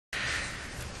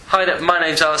Hi there, my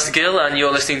name's Alistair Gill and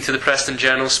you're listening to the Preston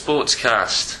Journal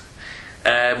Sportscast.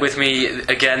 With me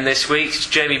again this week is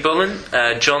Jamie Bullen,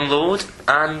 John Lord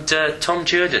and Tom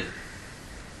Jordan.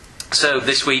 So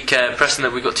this week,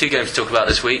 Preston, we've got two games to talk about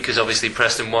this week because obviously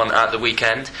Preston won at the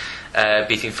weekend,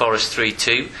 beating Forest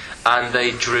 3-2, and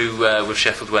they drew with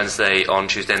Sheffield Wednesday on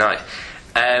Tuesday night.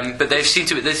 But they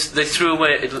threw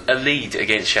away a lead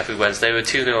against Sheffield Wednesday. They were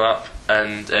 2-0 up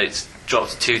and it's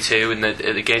dropped to 2-2,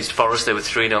 and against Forest they were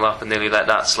 3-0 up and nearly let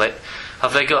that slip.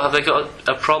 Have they got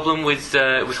a problem with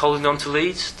holding on to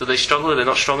leads? Do they struggle? Are they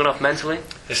not strong enough mentally?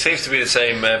 It seems to be the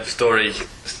same story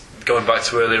going back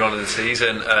to earlier on in the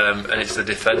season, and it's the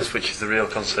defence which is the real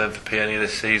concern for PNE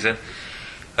this season.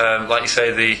 Like you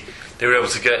say, they were able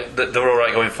to they're all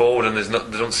right going forward, and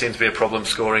there don't seem to be a problem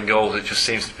scoring goals. It just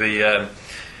seems to be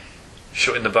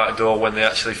shutting the back door when they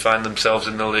actually find themselves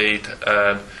in the lead.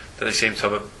 That they seem to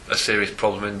have a serious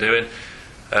problem in doing.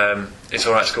 It's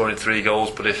alright scoring 3 goals,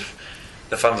 but if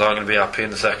the fans aren't going to be happy in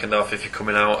the second half if you're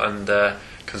coming out and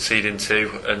conceding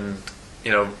 2 and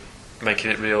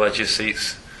making it real edge of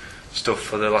seats stuff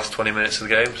for the last 20 minutes of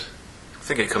the games. I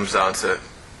think it comes down to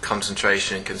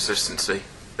concentration and consistency.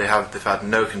 They've had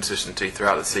no consistency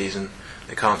throughout the season.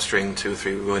 They can't string 2 or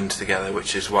 3 wins together,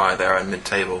 which is why they're in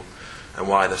mid-table and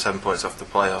why they're 7 points off the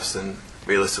playoffs and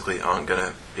realistically aren't going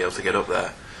to be able to get up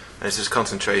there. And it's this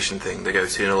concentration thing. They go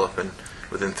 2-0 up and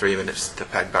within 3 minutes they're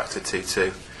pegged back to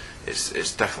 2-2.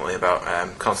 It's definitely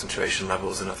about concentration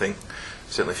levels, and I think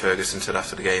certainly Ferguson said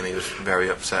after the game he was very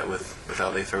upset with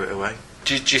how they threw it away.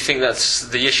 Do you think that's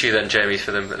the issue then, Jamie, for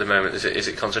them at the moment? Is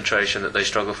it concentration that they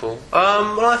struggle for?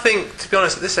 Well, I think, to be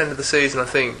honest, at this end of the season, I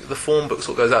think the form book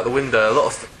sort of goes out the window.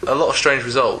 A lot of strange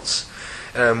results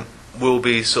will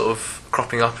be sort of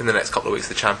cropping up in the next couple of weeks.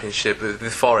 The Championship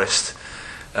with Forest.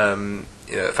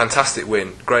 Fantastic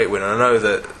win, great win. And I know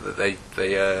that they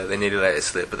nearly let it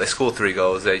slip, but they scored 3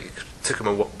 goals. They took them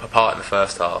apart in the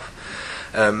first half.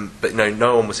 But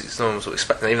no one was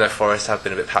expecting that. Even though Forest have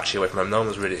been a bit patchy away from home, no one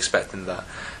was really expecting that.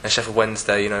 And Sheffield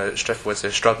Wednesday, a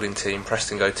struggling team.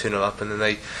 Preston go 2-0 up, and then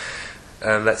they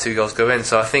let 2 goals go in.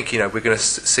 So I think we're going to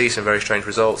see some very strange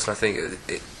results. And I think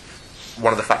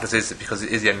one of the factors is that because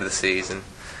it is the end of the season,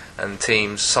 and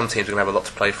some teams are going to have a lot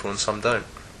to play for, and some don't.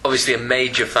 Obviously, a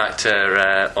major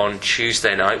factor on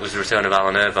Tuesday night was the return of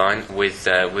Alan Irvine with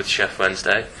Sheffield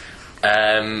Wednesday.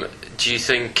 Do you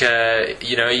think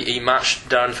he matched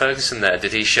Darren Ferguson there?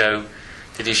 Did he show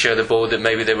the board that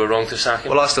maybe they were wrong to sack him?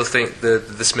 Well, I still think the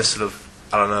dismissal of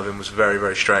Alan Irvine was very,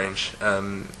 very strange.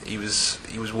 He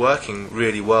was working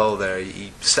really well there.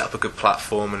 He set up a good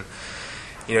platform, and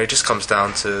it just comes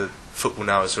down to football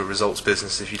now as a results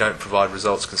business. If you don't provide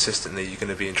results consistently, you're going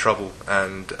to be in trouble.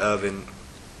 And Irvine,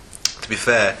 to be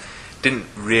fair, didn't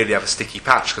really have a sticky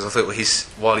patch, because I thought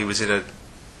while he was in a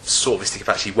sort of a sticky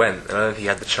patch, he went, and I don't think he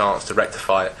had the chance to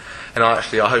rectify it. And I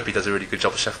hope he does a really good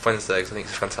job at Sheffield Wednesday, because I think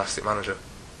he's a fantastic manager.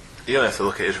 You only have to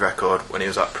look at his record when he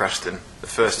was at Preston. The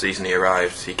first season he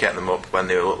arrived, he kept them up when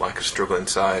they looked like a struggling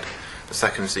side. The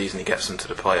second season he gets them to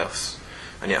the playoffs,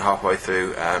 and yet halfway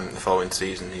through the following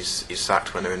season he's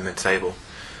sacked when they're in mid-table.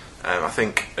 I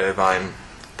think Irvine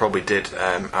probably did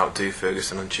outdo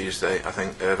Ferguson on Tuesday. I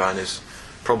think Irvine is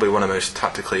probably one of the most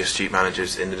tactically astute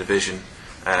managers in the division,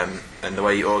 and the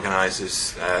way he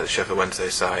organises the Sheffield Wednesday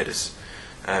side is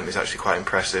actually quite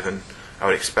impressive, and I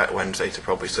would expect Wednesday to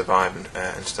probably survive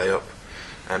and stay up.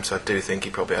 So I do think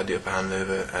he probably had the upper hand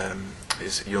over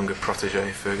his younger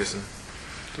protégé Ferguson.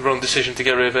 The wrong decision to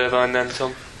get rid of Irvine then,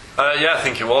 Tom? Yeah, I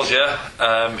think it was.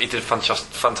 Yeah, he did a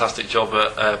fantastic job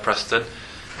at Preston.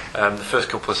 The first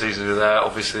couple of seasons we were there,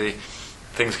 obviously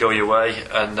things go your way,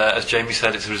 and as Jamie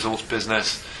said, it's a results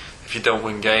business. If you don't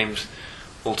win games,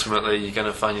 ultimately you're going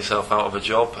to find yourself out of a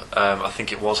job. I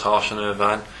think it was harsh on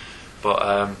Irvine,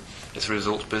 but it's a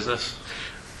results business.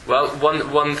 Well,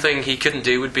 one thing he couldn't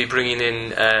do would be bringing in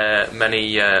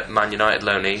many Man United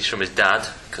loanees from his dad,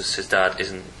 because his dad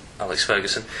isn't Alex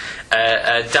Ferguson.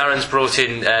 Darren's brought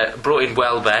in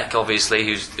Welbeck, obviously,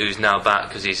 who's now back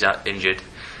because he's injured.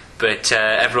 But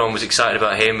everyone was excited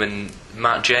about him, and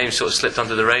Matt James sort of slipped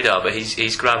under the radar. But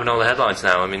he's grabbing all the headlines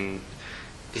now. I mean,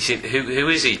 who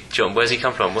is he, John? Where's he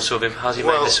come from? How's he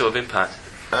made this sort of impact?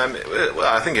 Well,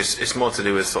 I think it's more to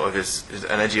do with sort of his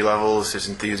energy levels, his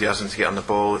enthusiasm to get on the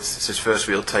ball. It's his first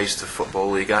real taste of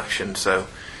Football League action, so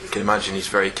you can imagine he's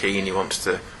very keen. He wants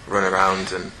to run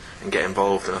around and get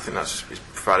involved, and I think that's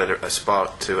provided a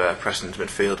spark to Preston's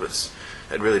midfield, which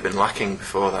had really been lacking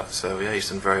before that. So yeah, he's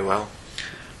done very well.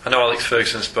 I know Alex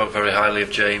Ferguson spoke very highly of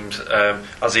James,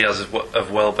 as he has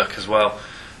of Welbeck as well.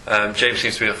 James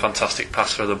seems to be a fantastic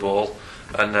passer of the ball,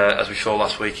 and as we saw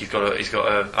last week, he's got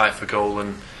an eye for goal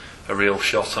and a real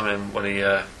shot on him when he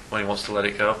wants to let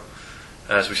it go,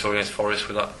 as we saw against Forest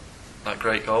with that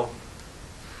great goal.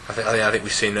 I think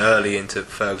we've seen early into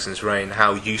Ferguson's reign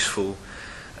how useful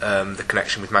the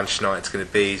connection with Manchester United is going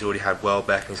to be. He's already had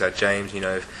Welbeck and he's had James.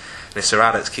 If Sir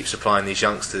Alex keeps supplying these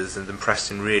youngsters, then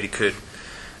Preston really can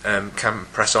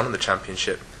press on in the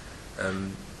Championship.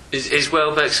 Is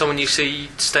Welbeck someone you see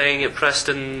staying at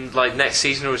Preston like next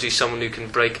season, or is he someone who can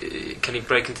break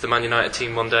into the Man United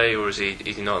team one day, or is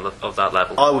he not of that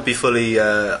level? I would be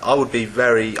I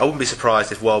wouldn't be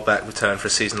surprised if Welbeck returned for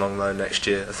a season-long loan next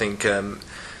year. I think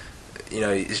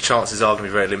his chances are going to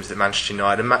be very limited at Manchester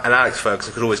United, and Alex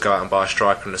Ferguson could always go out and buy a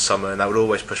striker in the summer, and that would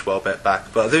always push Welbeck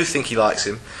back. But I do think he likes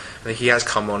him. I think he has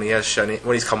come on. He has shown it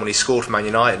when he's come on. He scored for Man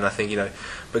United, and I think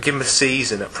But give him a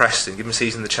season at Preston, give him a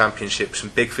season in the Championship, some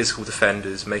big physical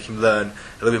defenders, make him learn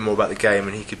a little bit more about the game,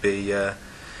 and he could be, a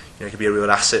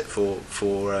real asset for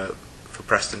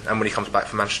Preston, and when he comes back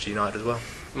for Manchester United as well.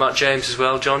 Mark James as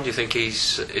well, John. Do you think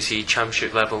is he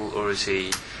Championship level, or is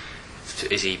he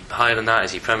higher than that?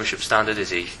 Is he Premiership standard? Is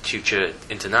he future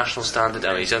international standard?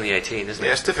 I mean, he's only 18, isn't he?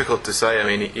 Yeah, it's difficult to say. I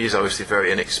mean, he's obviously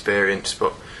very inexperienced,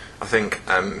 but I think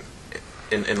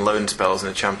in loan spells in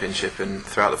the Championship and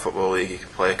throughout the Football League, a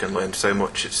player can learn so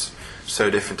much. It's so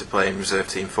different to playing reserve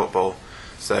team football.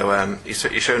 So he's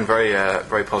shown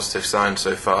very positive signs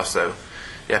so far. So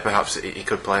yeah, perhaps he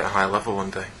could play at a high level one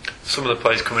day. Some of the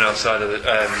players coming out of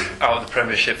the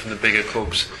Premiership from the bigger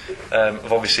clubs are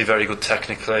obviously very good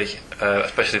technically,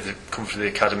 especially if they come from the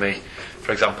academy.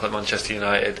 For example, at Manchester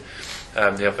United,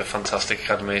 they have a fantastic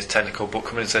academy. It's technical, but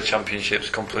coming into the Championship is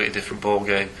a completely different ball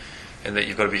game. In that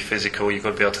you've got to be physical, you've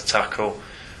got to be able to tackle,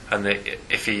 and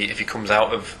if he comes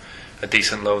out of a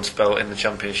decent loan spell in the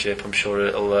Championship, I'm sure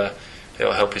it'll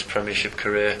help his Premiership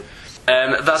career.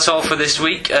 That's all for this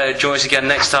week. Join us again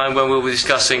next time when we'll be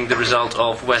discussing the result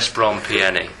of West Brom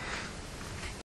PNE.